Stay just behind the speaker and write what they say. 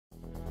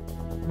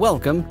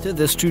Welcome to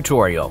this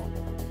tutorial.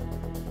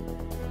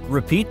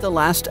 Repeat the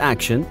last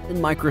action in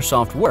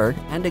Microsoft Word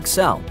and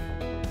Excel.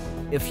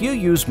 If you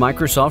use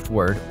Microsoft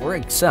Word or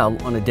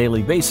Excel on a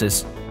daily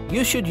basis,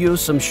 you should use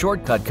some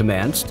shortcut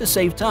commands to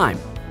save time.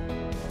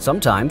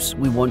 Sometimes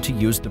we want to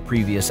use the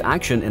previous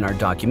action in our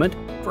document,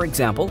 for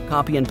example,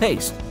 copy and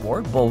paste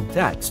or bold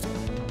text.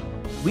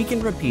 We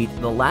can repeat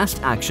the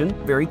last action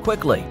very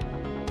quickly.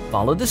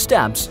 Follow the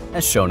steps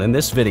as shown in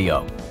this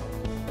video.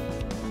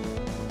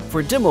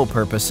 For demo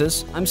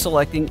purposes, I'm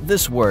selecting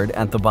this word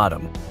at the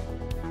bottom.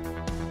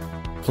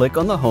 Click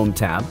on the Home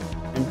tab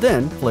and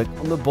then click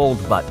on the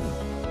Bold button.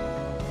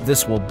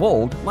 This will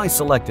bold my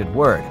selected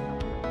word.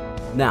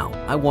 Now,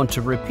 I want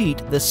to repeat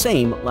the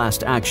same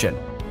last action.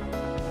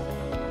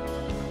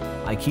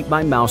 I keep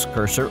my mouse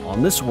cursor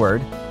on this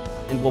word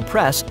and will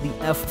press the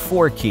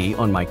F4 key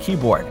on my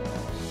keyboard.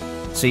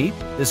 See,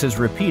 this has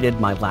repeated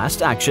my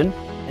last action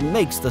and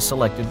makes the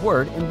selected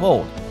word in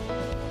bold.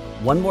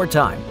 One more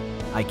time.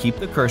 I keep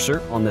the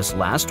cursor on this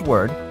last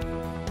word.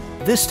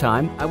 This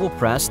time I will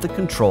press the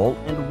Ctrl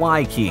and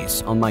Y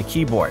keys on my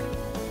keyboard.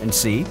 And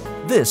see,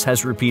 this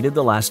has repeated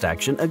the last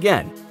action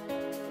again.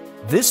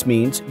 This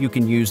means you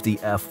can use the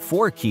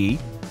F4 key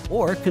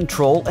or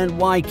Ctrl and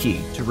Y key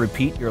to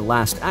repeat your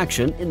last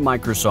action in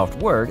Microsoft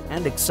Word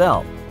and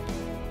Excel.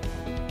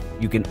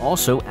 You can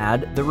also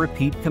add the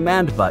Repeat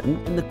Command button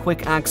in the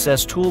Quick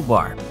Access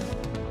toolbar.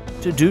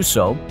 To do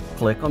so,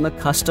 click on the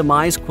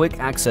Customize Quick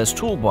Access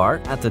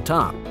toolbar at the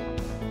top.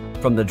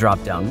 From the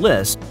drop-down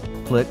list,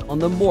 click on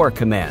the More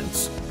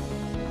commands.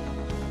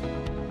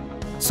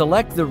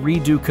 Select the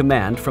Redo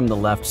command from the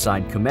left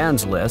side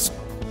commands list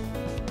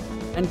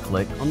and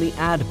click on the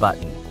Add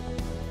button.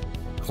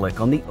 Click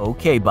on the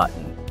OK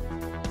button.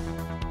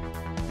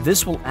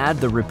 This will add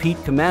the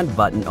Repeat Command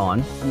button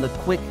on the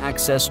Quick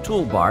Access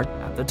toolbar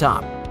at the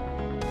top.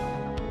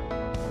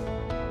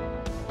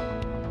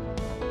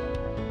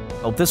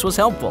 Hope this was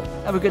helpful.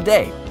 Have a good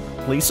day.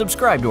 Please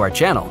subscribe to our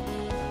channel.